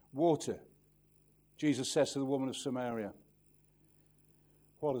 Water. Jesus says to the woman of Samaria,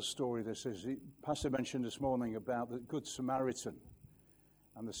 what a story this is. Pastor mentioned this morning about the Good Samaritan.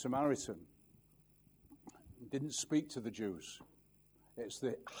 And the Samaritan didn't speak to the Jews. It's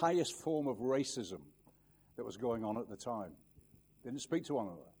the highest form of racism that was going on at the time. Didn't speak to one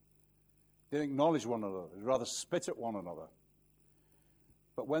another. Didn't acknowledge one another. They'd rather spit at one another.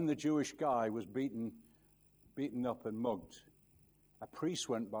 But when the Jewish guy was beaten up and mugged, a priest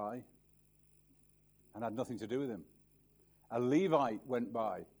went by and had nothing to do with him. A Levite went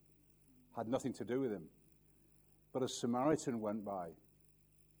by, had nothing to do with him. But a Samaritan went by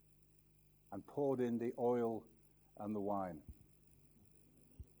and poured in the oil and the wine.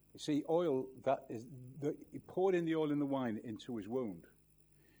 You see, he poured in the oil and the wine into his wound.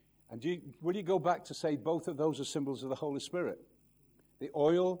 And will you go back to say both of those are symbols of the Holy Spirit? The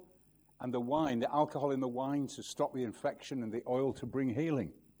oil and the wine, the alcohol in the wine to stop the infection and the oil to bring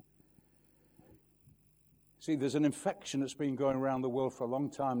healing. See, there's an infection that's been going around the world for a long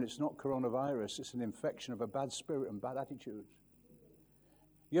time, and it's not coronavirus. It's an infection of a bad spirit and bad attitudes.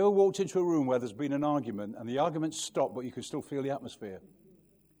 You ever walked into a room where there's been an argument, and the argument stopped, but you can still feel the atmosphere?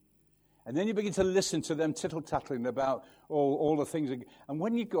 And then you begin to listen to them tittle-tattling about all the things. And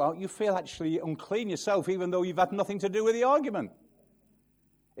when you go out, you feel actually unclean yourself, even though you've had nothing to do with the argument.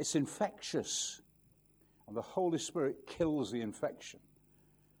 It's infectious. And the Holy Spirit kills the infection.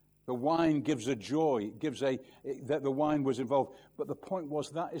 The wine gives a joy, that the wine was involved. But the point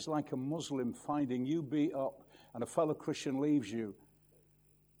was, that is like a Muslim finding you beat up and a fellow Christian leaves you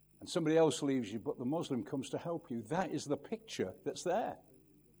and somebody else leaves you, but the Muslim comes to help you. That is the picture that's there.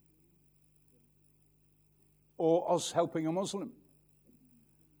 Or us helping a Muslim.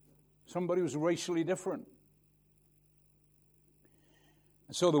 Somebody who's racially different.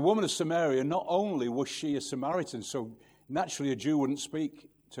 And so the woman of Samaria, not only was she a Samaritan, so naturally a Jew wouldn't speak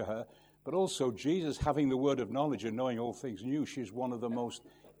to her, but also Jesus, having the word of knowledge and knowing all things, knew she's one of the most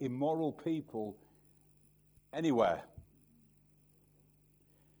immoral people anywhere.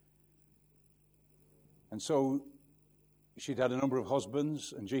 And so she'd had a number of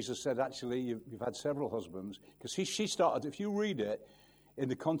husbands, and Jesus said, actually, you've had several husbands. Because she started, if you read it, in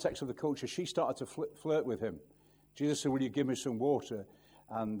the context of the culture, she started to flirt with him. Jesus said, will you give me some water?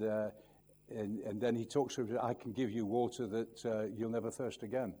 And then he talks to her, I can give you water that you'll never thirst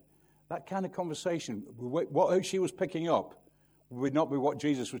again. That kind of conversation, what she was picking up would not be what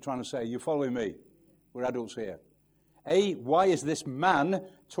Jesus was trying to say. You following me? We're adults here. Why is this man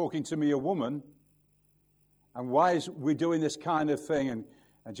talking to me, a woman? And why is we doing this kind of thing?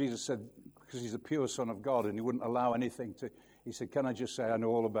 And Jesus said, because he's the pure Son of God, and he wouldn't allow anything to... He said, can I just say I know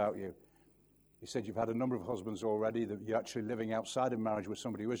all about you? He said, you've had a number of husbands already, that you're actually living outside of marriage with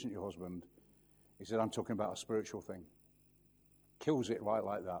somebody who isn't your husband. He said, I'm talking about a spiritual thing. Kills it right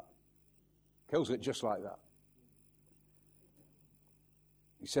like that. Kills it just like that.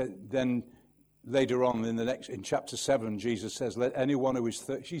 He said, then later on in chapter 7, Jesus says, let anyone who is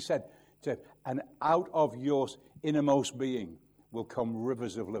thirsty, she said, and out of your innermost being will come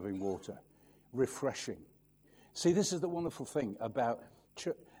rivers of living water, refreshing. See, this is the wonderful thing about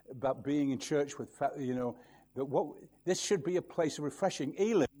being in church with, this should be a place of refreshing.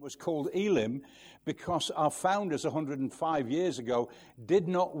 Elim was called Elim because our founders 105 years ago did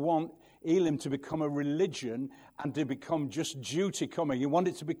not want Elim to become a religion and to become just duty coming. He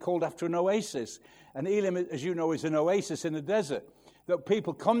wanted it to be called after an oasis. And Elim, as you know, is an oasis in the desert. That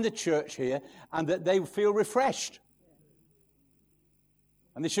people come to church here and that they feel refreshed.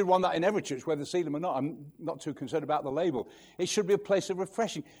 And they should want that in every church, whether it's Elim or not. I'm not too concerned about the label. It should be a place of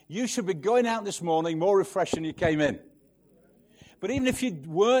refreshing. You should be going out this morning more refreshed than you came in. But even if you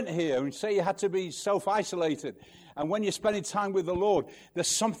weren't here and say you had to be self-isolated, and when you're spending time with the Lord, there's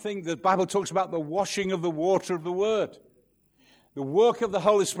something, the Bible talks about the washing of the water of the Word. The work of the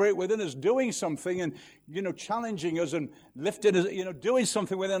Holy Spirit within us doing something and, challenging us and lifting us, doing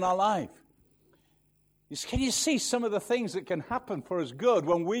something within our life. Can you see some of the things that can happen for us good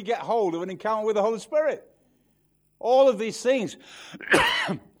when we get hold of an encounter with the Holy Spirit? All of these things.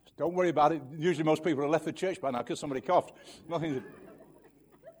 Don't worry about it. Usually most people have left the church by now because somebody coughed. Nothing.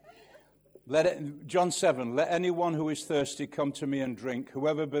 John 7, let anyone who is thirsty come to me and drink.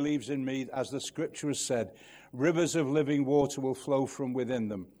 Whoever believes in me, as the scripture has said, rivers of living water will flow from within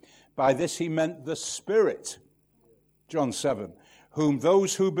them. By this he meant the Spirit, John 7, whom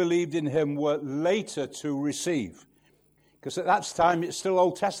those who believed in him were later to receive. Because at that time it's still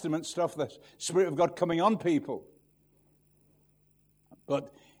Old Testament stuff, the Spirit of God coming on people.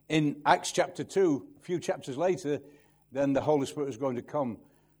 But in Acts chapter 2, a few chapters later, then the Holy Spirit is going to come,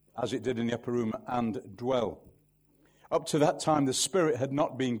 as it did in the upper room, and dwell. Up to that time, the Spirit had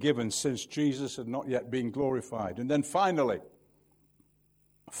not been given since Jesus had not yet been glorified. And then finally,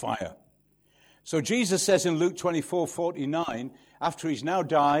 fire. So Jesus says in Luke 24:49, after he's now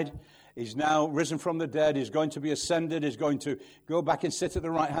died, he's now risen from the dead, he's going to be ascended, he's going to go back and sit at the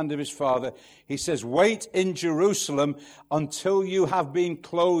right hand of his Father. He says, wait in Jerusalem until you have been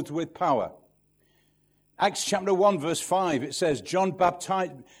clothed with power. Acts chapter 1, verse 5, it says, John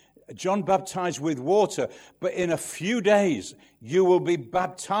baptized with water, but in a few days you will be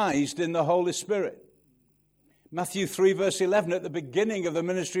baptized in the Holy Spirit. Matthew 3, verse 11, at the beginning of the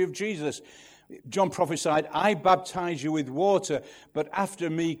ministry of Jesus, John prophesied, I baptize you with water, but after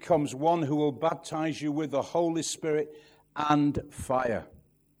me comes one who will baptize you with the Holy Spirit and fire.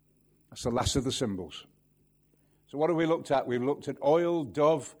 That's the last of the symbols. So what have we looked at? We've looked at oil,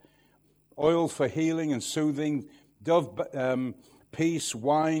 dove, oil for healing and soothing, dove, peace,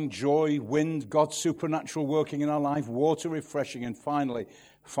 wine, joy, wind, God's supernatural working in our life, water, refreshing, and finally,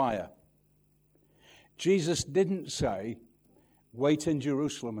 fire. Jesus didn't say, wait in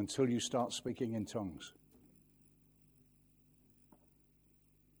Jerusalem until you start speaking in tongues.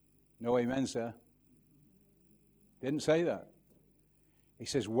 No amen, sir. Didn't say that. He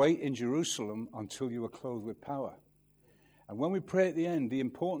says, wait in Jerusalem until you are clothed with power. And when we pray at the end, the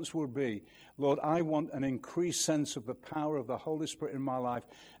importance will be, Lord, I want an increased sense of the power of the Holy Spirit in my life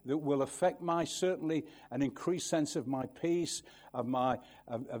that will affect certainly an increased sense of my peace, of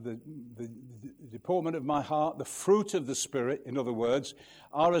the deportment of my heart. The fruit of the Spirit, in other words,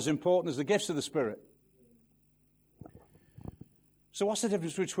 are as important as the gifts of the Spirit. So what's the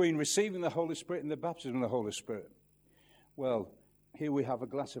difference between receiving the Holy Spirit and the baptism of the Holy Spirit? Well, here we have a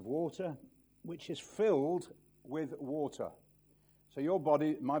glass of water, which is filled with water. So your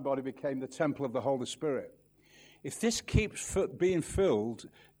body, my body, became the temple of the Holy Spirit. If this keeps being filled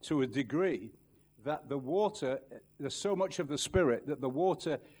to a degree that the water, there's so much of the Spirit that the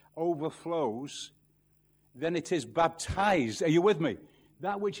water overflows, then it is baptized. Are you with me?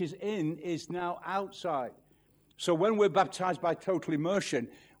 That which is in is now outside. So when we're baptized by total immersion,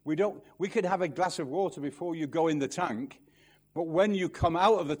 we could have a glass of water before you go in the tank, but when you come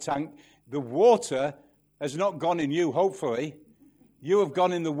out of the tank, the water has not gone in you, hopefully. You have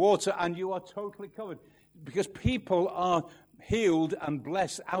gone in the water and you are totally covered. Because people are healed and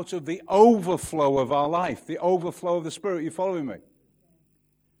blessed out of the overflow of our life, the overflow of the Spirit. You following me?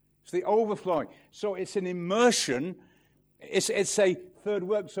 It's the overflowing. So it's an immersion. It's a third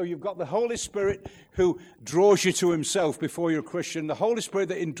work. So you've got the Holy Spirit who draws you to himself before you're a Christian, the Holy Spirit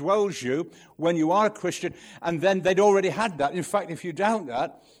that indwells you when you are a Christian, and then they'd already had that. In fact, if you doubt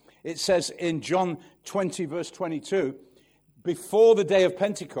that, it says in John 20, verse 22, before the day of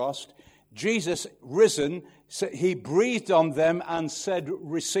Pentecost, Jesus, risen, he breathed on them and said,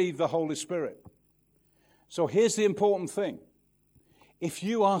 receive the Holy Spirit. So here's the important thing. If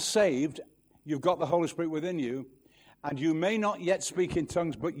you are saved, you've got the Holy Spirit within you, and you may not yet speak in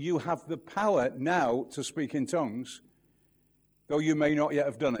tongues, but you have the power now to speak in tongues, though you may not yet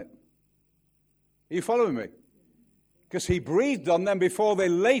have done it. Are you following me? Because he breathed on them before they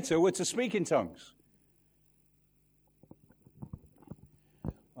later were to speak in tongues.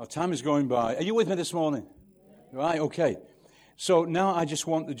 Our time is going by. Are you with me this morning? Right, okay. So now I just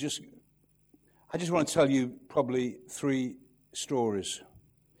want to tell you probably 3 stories.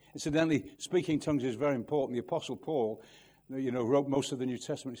 Incidentally, speaking tongues is very important. The Apostle Paul, wrote most of the New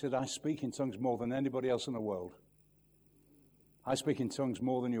Testament. He said, I speak in tongues more than anybody else in the world. I speak in tongues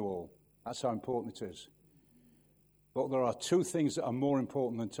more than you all. That's how important it is. But there are 2 things that are more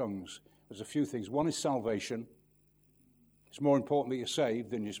important than tongues. There's a few things. One is salvation. It's more important that you're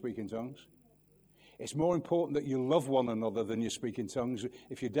saved than you speak in tongues. It's more important that you love one another than you speak in tongues.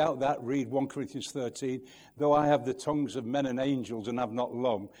 If you doubt that, read 1 Corinthians 13. Though I have the tongues of men and angels and have not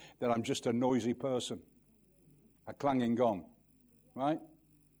love, then I'm just a noisy person, a clanging gong. Right?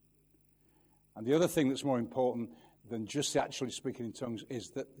 And the other thing that's more important than just actually speaking in tongues is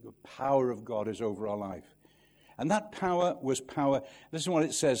that the power of God is over our life. And that power was power. This is what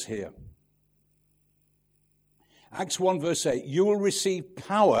it says here. Acts 1 verse 8, you will receive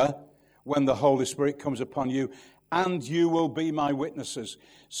power when the Holy Spirit comes upon you, and you will be my witnesses.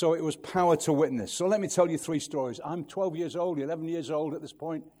 So it was power to witness. So let me tell you 3 stories. I'm 12 years old, 11 years old at this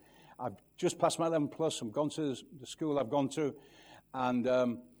point. I've just passed my 11 plus. I've gone to the school I've gone to, and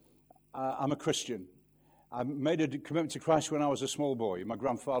I'm a Christian. I made a commitment to Christ when I was a small boy in my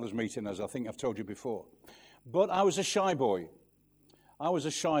grandfather's meeting, as I think I've told you before. But I was a shy boy. I was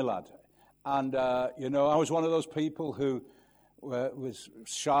a shy lad. And, I was one of those people who was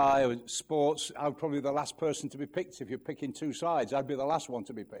shy with sports. I was probably the last person to be picked. If you're picking 2 sides, I'd be the last one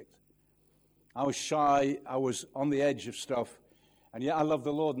to be picked. I was shy. I was on the edge of stuff. And yet I loved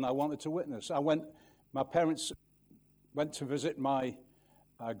the Lord and I wanted to witness. My parents went to visit my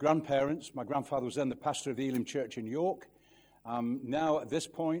grandparents. My grandfather was then the pastor of the Elim Church in York. Now, at this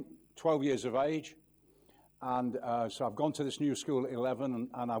point, 12 years of age. And so I've gone to this new school at 11,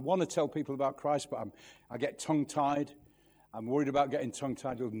 and I want to tell people about Christ, but I get tongue-tied. I'm worried about getting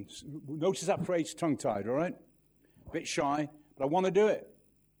tongue-tied. Notice that phrase, tongue-tied, all right? A bit shy, but I want to do it.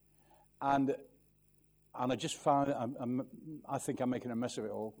 And I just found, I think I'm making a mess of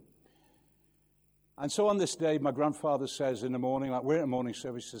it all. And so on this day, my grandfather says in the morning, like we're at a morning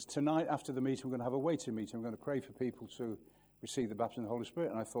service, he says, tonight after the meeting, we're going to have a waiting meeting. We're going to pray for people to receive the baptism of the Holy Spirit.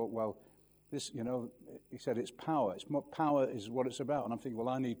 And I thought, well, this, he said, it's power. Power is what it's about. And I'm thinking, well,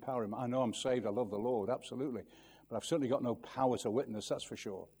 I need power. I know I'm saved. I love the Lord, absolutely. But I've certainly got no power to witness, that's for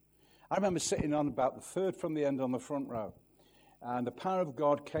sure. I remember sitting on about the third from the end on the front row. And the power of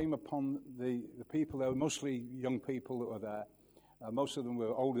God came upon the people. There were mostly young people that were there. Most of them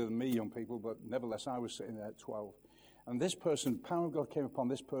were older than me, young people, but nevertheless, I was sitting there at 12. And this person, the power of God came upon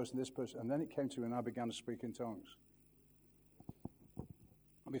this person, and then it came to me and I began to speak in tongues.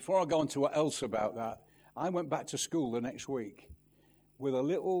 Before I go on to what else about that, I went back to school the next week with a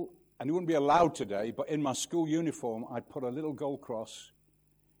little, and it wouldn't be allowed today, but in my school uniform, I'd put a little gold cross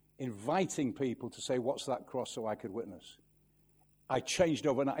inviting people to say, what's that cross, so I could witness. I changed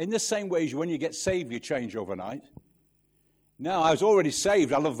overnight. In the same way as when you get saved, you change overnight. Now, I was already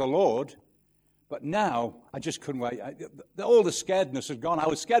saved. I love the Lord. But now, I just couldn't wait. All the scaredness had gone. I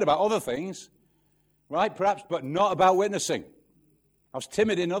was scared about other things, right, perhaps, but not about witnessing. I was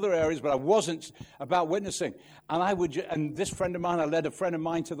timid in other areas, but I wasn't about witnessing. And this friend of mine, I led a friend of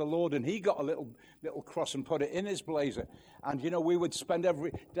mine to the Lord, and he got a little cross and put it in his blazer. And, we would spend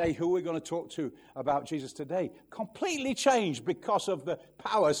every day, who we're going to talk to about Jesus today. Completely changed because of the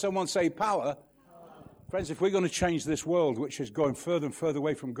power. Someone say power. Friends, if we're going to change this world, which is going further and further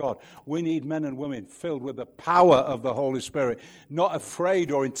away from God, we need men and women filled with the power of the Holy Spirit, not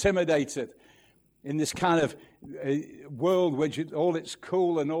afraid or intimidated in this kind of world which all its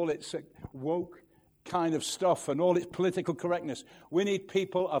cool and all its woke kind of stuff and all its political correctness. We need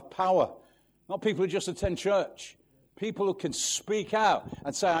people of power, not people who just attend church. People who can speak out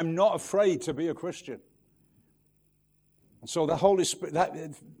and say, I'm not afraid to be a Christian. And so the Holy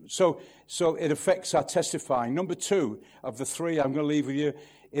Spirit, so it affects our testifying. Number 2 of the 3 I'm going to leave with you,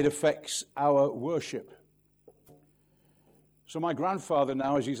 it affects our worship. So my grandfather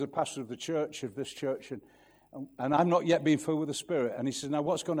now, as he's the pastor of the church, of this church, and I'm not yet being filled with the Spirit. And he says, now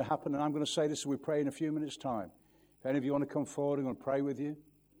what's going to happen? And I'm going to say this as we pray in a few minutes' time. If any of you want to come forward, I'm going to pray with you.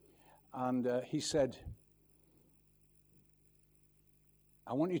 And he said,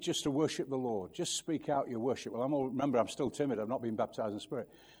 I want you just to worship the Lord. Just speak out your worship. Well, remember, I'm still timid. I've not been baptized in the Spirit.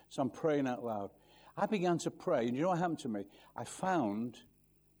 So I'm praying out loud. I began to pray, and you know what happened to me? I found,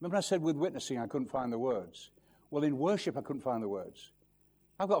 remember I said with witnessing I couldn't find the words? Well, in worship, I couldn't find the words.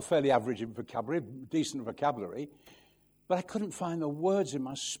 I've got a fairly average vocabulary, decent vocabulary, but I couldn't find the words in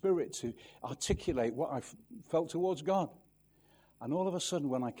my spirit to articulate what I felt towards God. And all of a sudden,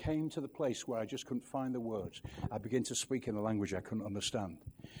 when I came to the place where I just couldn't find the words, I began to speak in a language I couldn't understand.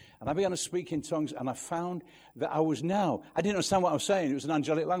 And I began to speak in tongues, and I found that I didn't understand what I was saying. It was an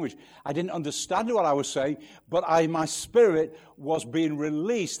angelic language. I didn't understand what I was saying, but my spirit was being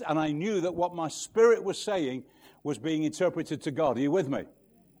released, and I knew that what my spirit was saying was being interpreted to God. Are you with me?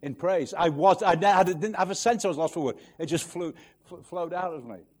 In praise. I didn't have a sense I was lost for word. It just flowed out of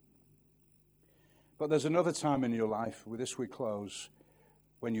me. But there's another time in your life, with this we close,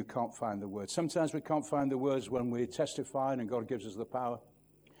 when you can't find the words. Sometimes we can't find the words when we're testifying and God gives us the power.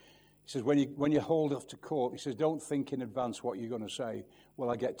 He says, when you hold off to court, he says, don't think in advance what you're going to say.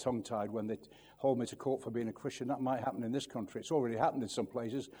 Well, I get tongue-tied when they hold me to court for being a Christian. That might happen in this country. It's already happened in some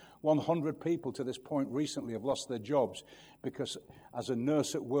places. 100 people to this point recently have lost their jobs because as a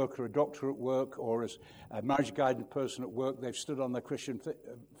nurse at work or a doctor at work or as a marriage guidance person at work, they've stood on their Christian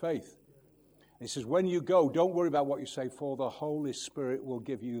faith. He says, when you go, don't worry about what you say, for the Holy Spirit will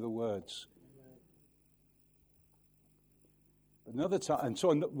give you the words. Another time, and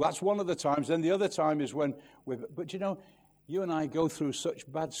so that's one of the times. Then the other time is when but you and I go through such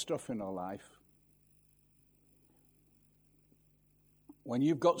bad stuff in our life. When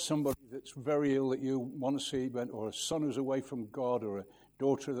you've got somebody that's very ill that you want to see, or a son who's away from God, or a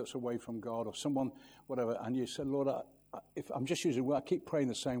daughter that's away from God, or someone, whatever, and you say, Lord, if I'm just using, I keep praying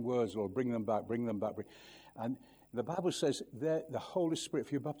the same words, Lord, bring them back. And the Bible says the Holy Spirit,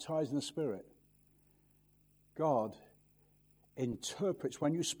 if you're baptized in the Spirit, God interprets,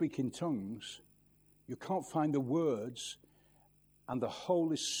 when you speak in tongues, you can't find the words, and the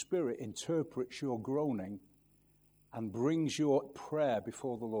Holy Spirit interprets your groaning and brings your prayer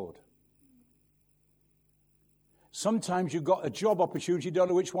before the Lord. Sometimes you've got a job opportunity, you don't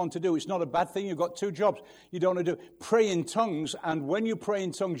know which one to do. It's not a bad thing, you've got 2 jobs. You don't know to do. Pray in tongues, and when you pray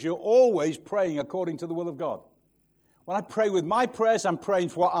in tongues, you're always praying according to the will of God. When I pray with my prayers, I'm praying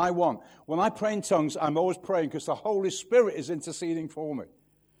for what I want. When I pray in tongues, I'm always praying because the Holy Spirit is interceding for me.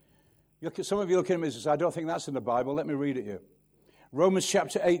 Some of you look at me and say, I don't think that's in the Bible. Let me read it to you. Romans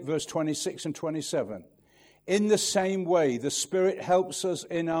chapter 8, verse 26 and 27. In the same way, the Spirit helps us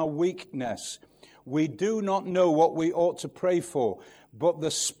in our weakness. We do not know what we ought to pray for, but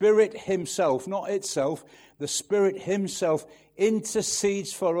the Spirit himself, not itself, the Spirit himself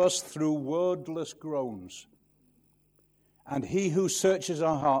intercedes for us through wordless groans. And he who searches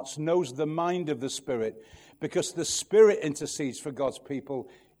our hearts knows the mind of the Spirit, because the Spirit intercedes for God's people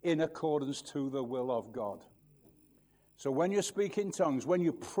in accordance to the will of God. So when you speak in tongues, when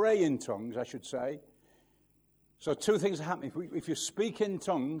you pray in tongues, I should say, so two things are happening. If you speak in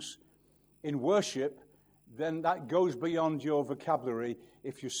tongues in worship, then that goes beyond your vocabulary.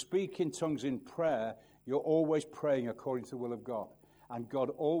 If you speak in tongues in prayer, you're always praying according to the will of God. And God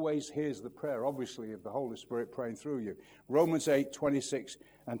always hears the prayer, obviously, of the Holy Spirit praying through you. Romans 8, 26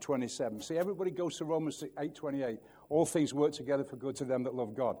 and 27. See, everybody goes to Romans 8, 28. All things work together for good to them that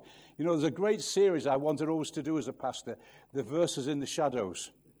love God. You know, there's a great series I wanted always to do as a pastor, the verses in the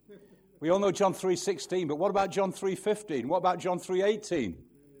shadows. We all know John 3:16, but what about John 3:15? What about John 3:18?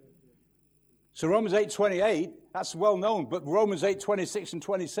 So Romans 8:28, that's well known, but Romans 8:26 and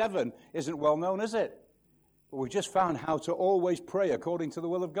 27 isn't well known, is it? But we've just found how to always pray according to the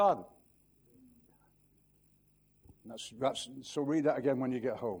will of God. So read that again when you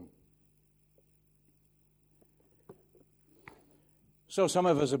get home. So some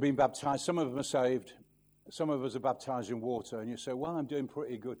of us have been baptized, some of them are saved, some of us are baptized in water, and you say, well, I'm doing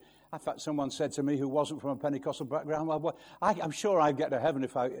pretty good. In fact, someone said to me who wasn't from a Pentecostal background, well, I'm sure I'd get to heaven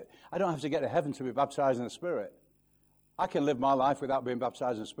if I don't have to get to heaven to be baptized in the Spirit. I can live my life without being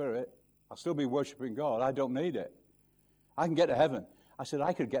baptized in the Spirit. I'll still be worshiping God. I don't need it. I can get to heaven. I said,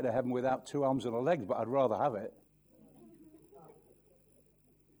 I could get to heaven without 2 arms and a leg, but I'd rather have it.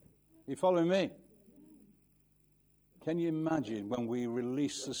 You following me? Can you imagine when we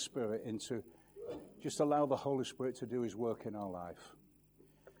release the Spirit into, just allow the Holy Spirit to do his work in our life?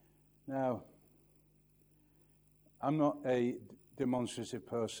 Now, I'm not a demonstrative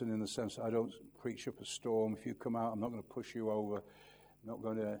person in the sense that I don't preach up a storm. If you come out, I'm not going to push you over. I'm not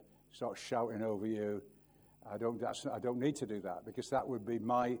going to start shouting over you. I don't need to do that, because that would be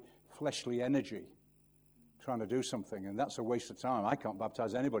my fleshly energy trying to do something, and that's a waste of time. I can't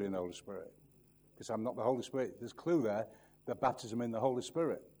baptize anybody in the Holy Spirit because I'm not the Holy Spirit. There's a clue there, the baptism in the Holy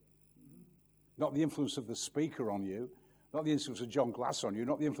Spirit. Not the influence of the speaker on you, not the influence of John Glass on you,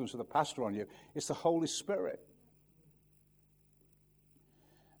 not the influence of the pastor on you. It's the Holy Spirit.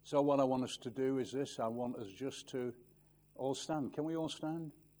 So what I want us to do is this. I want us just to all stand. Can we all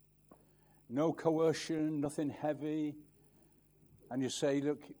stand? No coercion, nothing heavy. And you say,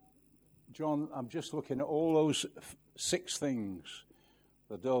 look, John, I'm just looking at all those 6 things.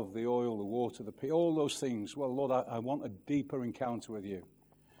 The dove, the oil, the water, the pea, all those things. Well, Lord, I want a deeper encounter with you.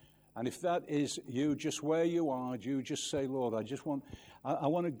 And if that is you, just where you are, you just say, Lord, I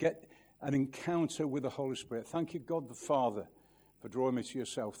want to get an encounter with the Holy Spirit. Thank you, God the Father, for drawing me to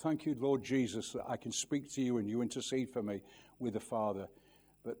yourself. Thank you, Lord Jesus, that I can speak to you and you intercede for me with the Father.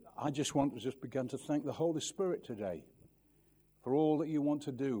 But I just want to just begin to thank the Holy Spirit today for all that you want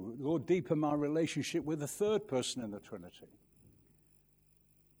to do. Lord, deepen my relationship with the third person in the Trinity.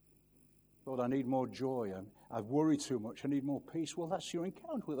 Lord, I need more joy. I've worried too much. I need more peace. Well, that's your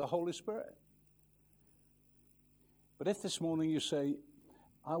encounter with the Holy Spirit. But if this morning you say,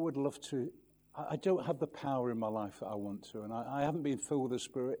 I would love to, I don't have the power in my life that I want to, and I haven't been filled with the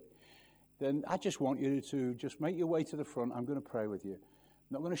Spirit, then I just want you to just make your way to the front. I'm going to pray with you.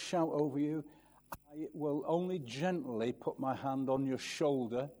 I'm not going to shout over you. I will only gently put my hand on your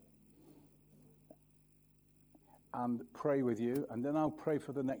shoulder and pray with you, and then I'll pray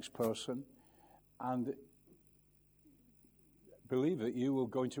for the next person and believe that you are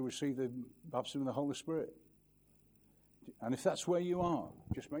going to receive the baptism of the Holy Spirit. And if that's where you are,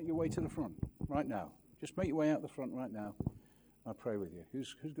 just make your way to the front right now. Just make your way out the front right now. I'll pray with you.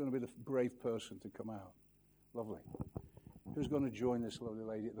 Who's going to be the brave person to come out? Lovely. Who's going to join this lovely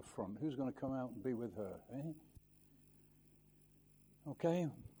lady at the front? Who's going to come out and be with her? Eh? Okay?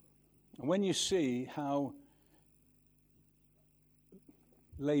 And when you see how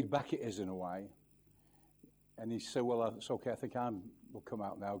laid back it is in a way, and you say, well, it's okay, I think I will come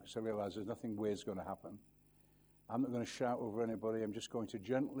out now because I realize there's nothing weird's going to happen. I'm not going to shout over anybody. I'm just going to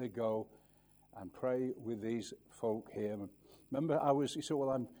gently go and pray with these folk here. Remember, you said,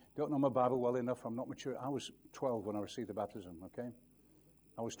 well, I don't know my Bible well enough. I'm not mature. I was 12 when I received the baptism, okay?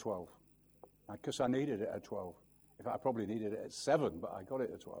 I was 12. Because I needed it at 12. In fact, I probably needed it at 7, but I got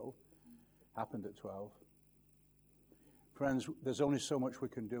it at 12. Happened at 12. Friends, there's only so much we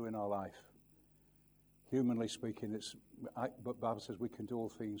can do in our life. Humanly speaking, but the Bible says we can do all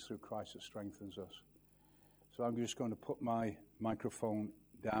things through Christ that strengthens us. So I'm just going to put my microphone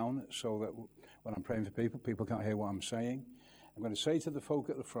down so that when I'm praying for people, people can't hear what I'm saying. I'm going to say to the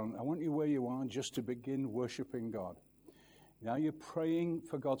folk at the front, I want you where you are just to begin worshiping God. Now you're praying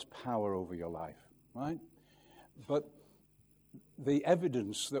for God's power over your life, right? But the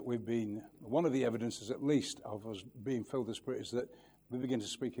evidence that one of the evidences at least of us being filled with the Spirit is that we begin to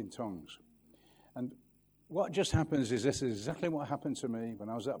speak in tongues. And what just happens is this is exactly what happened to me when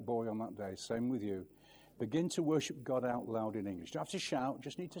I was that boy on that day. Same with you. Begin to worship God out loud in English. You don't have to shout,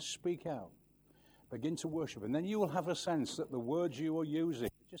 just need to speak out. Begin to worship. And then you will have a sense that the words you are using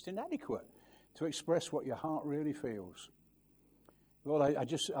are just inadequate to express what your heart really feels. Lord,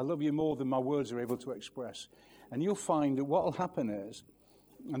 I love you more than my words are able to express. And you'll find that what will happen is,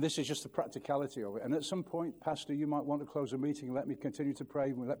 and this is just the practicality of it, and at some point, Pastor, you might want to close a meeting and let me continue to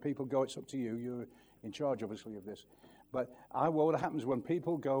pray. We'll let people go. It's up to you. You're in charge, obviously, of this. But what happens when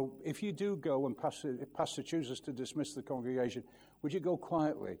people go, if you do go and if Pastor chooses to dismiss the congregation, would you go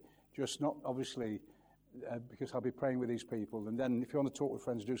quietly? Just not, obviously, because I'll be praying with these people. And then if you want to talk with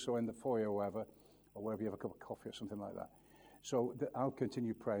friends, do so in the foyer or wherever you have a cup of coffee or something like that. So I'll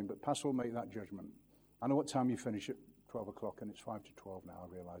continue praying, but Pastor will make that judgment. I know what time you finish at 12 o'clock, and it's 5 to 12 now, I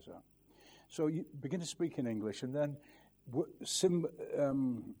realize that. So you begin to speak in English, and then, what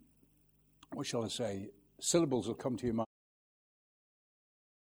shall I say, syllables will come to your mind.